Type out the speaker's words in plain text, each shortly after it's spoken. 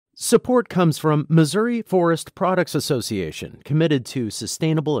Support comes from Missouri Forest Products Association, committed to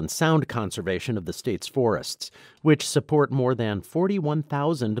sustainable and sound conservation of the state's forests, which support more than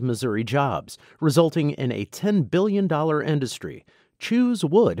 41,000 Missouri jobs, resulting in a $10 billion industry.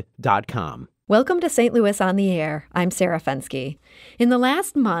 ChooseWood.com. Welcome to St. Louis on the Air. I'm Sarah Fenske. In the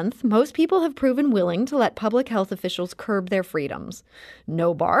last month, most people have proven willing to let public health officials curb their freedoms.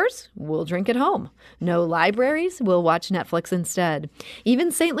 No bars? We'll drink at home. No libraries? We'll watch Netflix instead.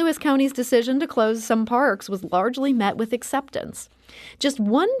 Even St. Louis County's decision to close some parks was largely met with acceptance. Just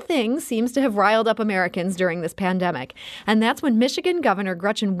one thing seems to have riled up Americans during this pandemic, and that's when Michigan Governor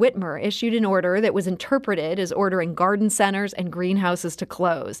Gretchen Whitmer issued an order that was interpreted as ordering garden centers and greenhouses to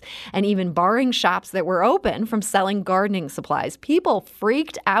close, and even barring shops that were open from selling gardening supplies. People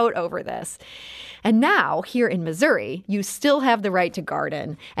freaked out over this. And now, here in Missouri, you still have the right to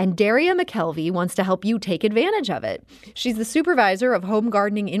garden, and Daria Mckelvey wants to help you take advantage of it. She's the supervisor of home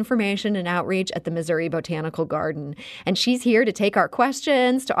gardening information and outreach at the Missouri Botanical Garden, and she's here to take our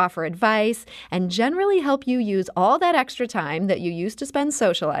questions, to offer advice, and generally help you use all that extra time that you used to spend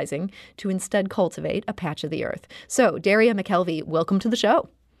socializing to instead cultivate a patch of the earth. So, Daria Mckelvey, welcome to the show.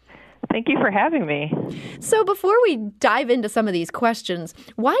 Thank you for having me. So before we dive into some of these questions,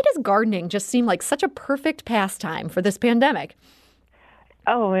 why does gardening just seem like such a perfect pastime for this pandemic?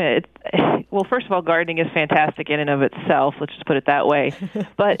 Well, first of all, gardening is fantastic in and of itself. Let's just put it that way.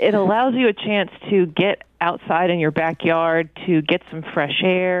 But it allows you a chance to get outside in your backyard, to get some fresh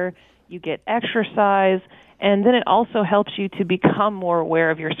air, you get exercise, and then it also helps you to become more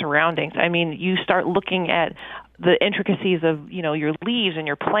aware of your surroundings. I mean, you start looking at the intricacies of, your leaves and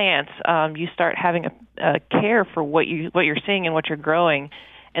your plants. You start having a care for what you're seeing and what you're growing,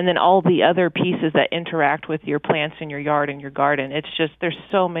 and then all the other pieces that interact with your plants in your yard and your garden. It's just, there's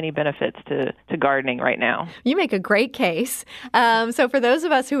so many benefits to gardening right now. You make a great case. So for those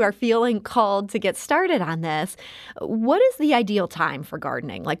of us who are feeling called to get started on this, what is the ideal time for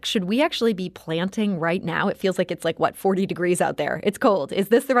gardening? Like, should we actually be planting right now? It feels like it's 40 degrees out there. It's cold. Is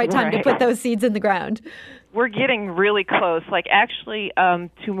this the right time to put those seeds in the ground? We're getting really close.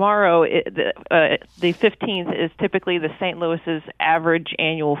 Tomorrow, the 15th is typically the St. Louis's average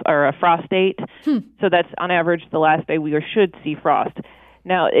annual frost date. So that's on average the last day we should see frost.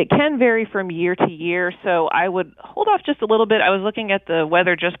 Now, it can vary from year to year, so I would hold off just a little bit. I was looking at the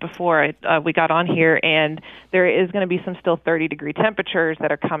weather just before we got on here, and there is going to be some still 30-degree temperatures that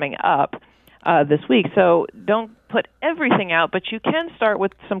are coming up this week. So don't put everything out, but you can start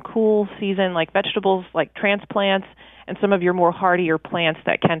with some cool season like vegetables, like transplants, and some of your more hardier plants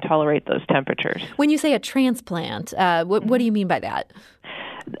that can tolerate those temperatures. When you say a transplant, what do you mean by that?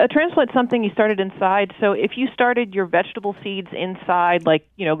 A transplant is something you started inside. So if you started your vegetable seeds inside,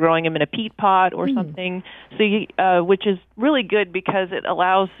 growing them in a peat pot or something, which is really good because it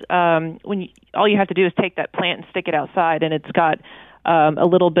allows all you have to do is take that plant and stick it outside, and it's got a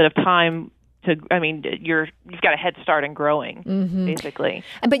little bit of time. You've got a head start in growing, basically.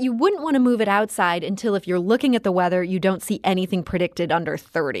 But you wouldn't want to move it outside until, if you're looking at the weather, you don't see anything predicted under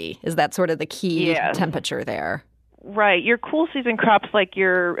 30. Is that sort of the key temperature there? Right. Your cool season crops like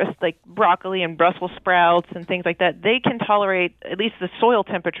broccoli and Brussels sprouts and things like that, they can tolerate, at least the soil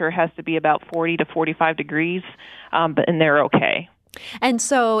temperature has to be about 40 to 45 degrees, and they're okay. And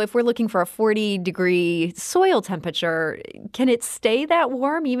so if we're looking for a 40-degree soil temperature, can it stay that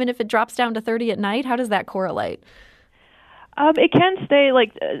warm even if it drops down to 30 at night? How does that correlate? It can stay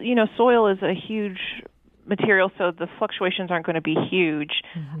soil is a huge material, so the fluctuations aren't going to be huge.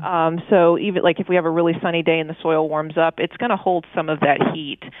 So even if we have a really sunny day and the soil warms up, it's going to hold some of that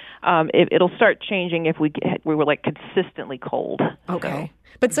heat. It'll start changing if we were consistently cold. Okay.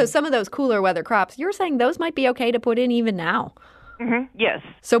 But so some of those cooler weather crops, you're saying those might be okay to put in even now? Yes.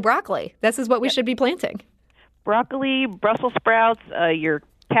 So broccoli, this is what we should be planting. Broccoli, Brussels sprouts, your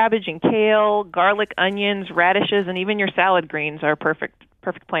cabbage and kale, garlic, onions, radishes, and even your salad greens are perfect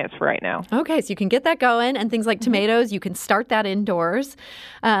plants for right now. Okay, so you can get that going, and things like tomatoes, you can start that indoors.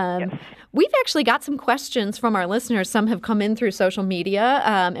 Yes. We've actually got some questions from our listeners. Some have come in through social media,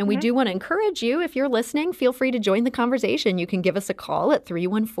 and we do want to encourage you, if you're listening, feel free to join the conversation. You can give us a call at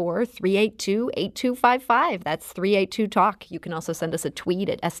 314-382-8255. That's 382-TALK. You can also send us a tweet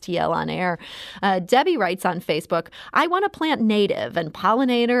at STL on air. Debbie writes on Facebook, I want to plant native and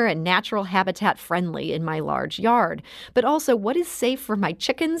pollinator and natural habitat friendly in my large yard. But also, what is safe for my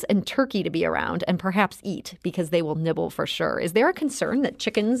chickens and turkey to be around and perhaps eat, because they will nibble for sure? Is there a concern that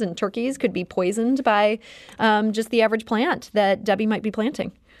chickens and turkeys could be poisoned by just the average plant that Debbie might be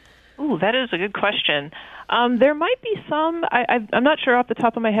planting? Ooh, that is a good question. There might be some. I'm not sure off the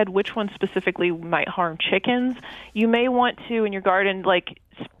top of my head which one specifically might harm chickens. You may want to, in your garden,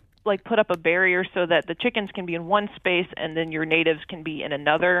 like put up a barrier so that the chickens can be in one space and then your natives can be in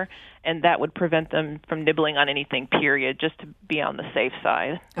another, and that would prevent them from nibbling on anything, period, just to be on the safe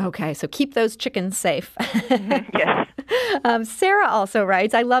side. Okay, so keep those chickens safe. Yes. Sarah also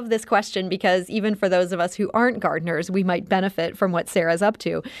writes, I love this question because even for those of us who aren't gardeners, we might benefit from what Sarah's up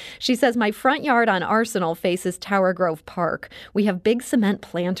to. She says, my front yard on Arsenal faces Tower Grove Park. We have big cement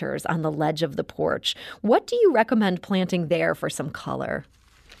planters on the ledge of the porch. What do you recommend planting there for some color?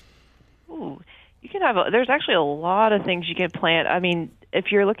 Ooh, you can there's actually a lot of things you can plant. I mean,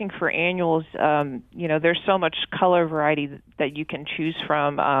 if you're looking for annuals, there's so much color variety that you can choose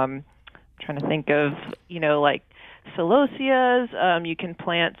from. Trying to think of, like celosias. You can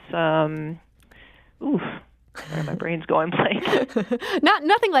plant some. My brain's going blank.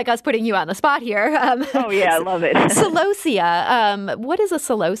 Nothing like us putting you on the spot here. Oh yeah, I love it. Celosia. What is a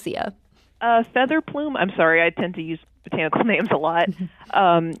celosia? Feather plume. I'm sorry, I tend to use botanical names a lot.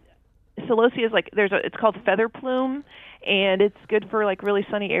 Celosia is it's called feather plume, and it's good for like really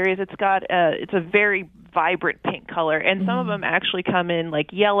sunny areas. It's a very vibrant pink color, and some of them actually come in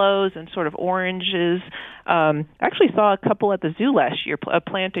like yellows and sort of oranges. I actually saw a couple at the zoo last year, a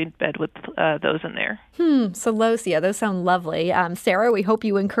planting bed with those in there. Celosia, those sound lovely. Sarah, we hope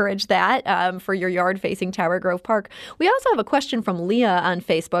you encourage that for your yard facing Tower Grove Park. We also have a question from Leah on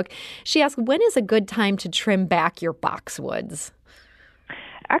Facebook. She asked, when is a good time to trim back your boxwoods?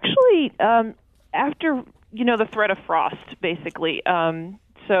 Actually, after the threat of frost, basically.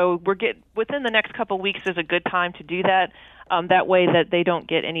 So within the next couple of weeks is a good time to do that. That way that they don't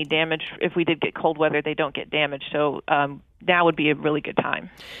get any damage. If we did get cold weather, they don't get damaged. So now would be a really good time.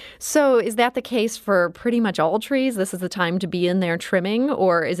 So is that the case for pretty much all trees? This is the time to be in there trimming,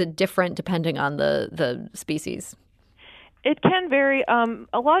 or is it different depending on the species? It can vary.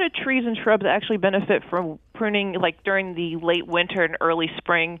 A lot of trees and shrubs actually benefit from pruning like during the late winter and early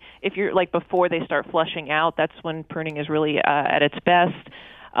spring. If you're like before they start flushing out, that's when pruning is really at its best.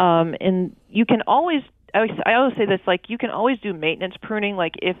 And you can always, I always say this, like you can always do maintenance pruning.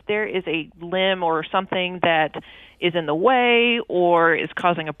 Like if there is a limb or something that is in the way or is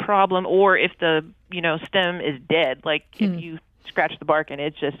causing a problem, or if the stem is dead, like if you scratch the bark and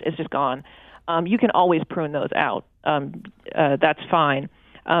it's just gone. You can always prune those out. That's fine.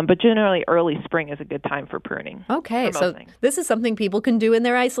 But generally, early spring is a good time for pruning. Okay, so this is something people can do in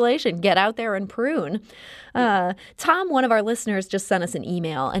their isolation. Get out there and prune. Tom, one of our listeners, just sent us an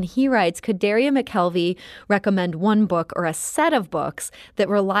email, and he writes, could Daria Mckelvey recommend one book or a set of books that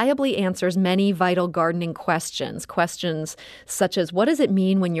reliably answers many vital gardening questions? Questions such as, what does it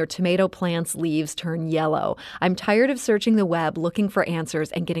mean when your tomato plant's leaves turn yellow? I'm tired of searching the web looking for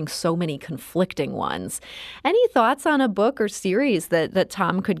answers and getting so many conflicting ones. Any thoughts on a book or series that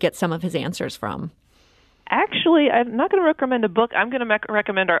Tom could get some of his answers from? Actually, I'm not going to recommend a book. I'm going to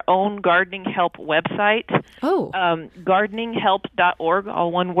recommend our own Gardening Help website. Gardeninghelp.org,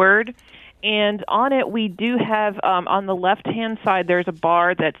 all one word. And on it, we do have, on the left-hand side, there's a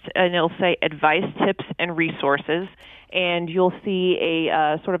bar and it'll say Advice, Tips, and Resources. And you'll see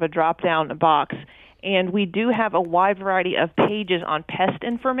a sort of a drop-down box. And we do have a wide variety of pages on pest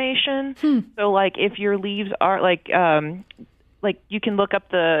information. So, like, if your leaves are, like you can look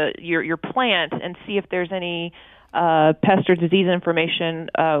up your plant and see if there's any pest or disease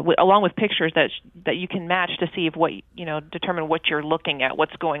information along with pictures that you can match to see if determine what you're looking at,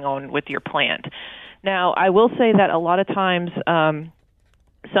 what's going on with your plant. Now, I will say that a lot of times,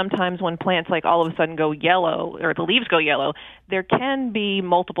 sometimes when plants like all of a sudden go yellow or the leaves go yellow, there can be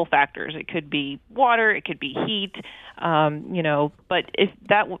multiple factors. It could be water, it could be heat, but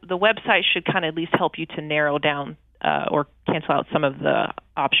the website should kind of at least help you to narrow down or cancel out some of the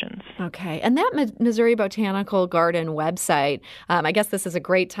options. Okay. And that Missouri Botanical Garden website, I guess this is a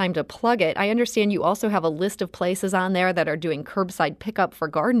great time to plug it. I understand you also have a list of places on there that are doing curbside pickup for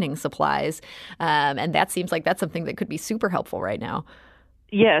gardening supplies. And that seems like that's something that could be super helpful right now.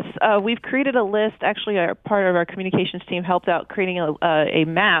 Yes. We've created a list. Actually, part of our communications team helped out creating a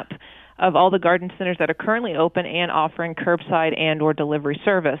map of all the garden centers that are currently open and offering curbside and or delivery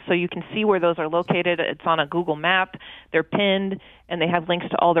service. So you can see where those are located. It's on a Google map. They're pinned, and they have links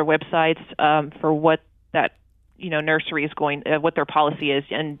to all their websites for what that nursery is what their policy is.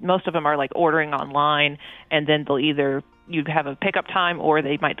 And most of them are like ordering online, and then you have a pickup time or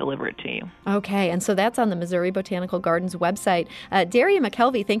they might deliver it to you. Okay, and so that's on the Missouri Botanical Gardens website. Daria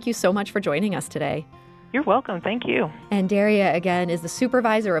Mckelvey, thank you so much for joining us today. You're welcome. Thank you. And Daria, again, is the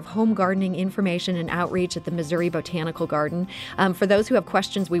supervisor of home gardening information and outreach at the Missouri Botanical Garden. For those who have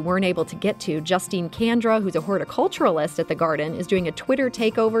questions we weren't able to get to, Justine Kandra, who's a horticulturalist at the garden, is doing a Twitter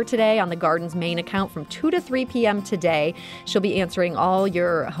takeover today on the garden's main account from 2 to 3 p.m. today. She'll be answering all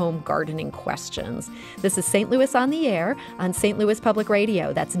your home gardening questions. This is St. Louis on the Air on St. Louis Public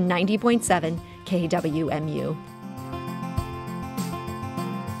Radio. That's 90.7 KWMU.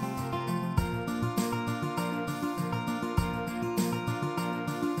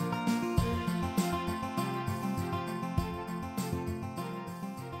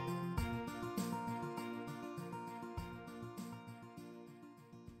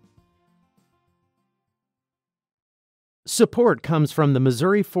 Support comes from the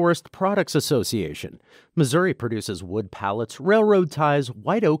Missouri Forest Products Association. Missouri produces wood pallets, railroad ties,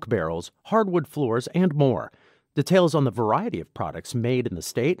 white oak barrels, hardwood floors, and more. Details on the variety of products made in the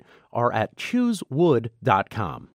state are at choosewood.com.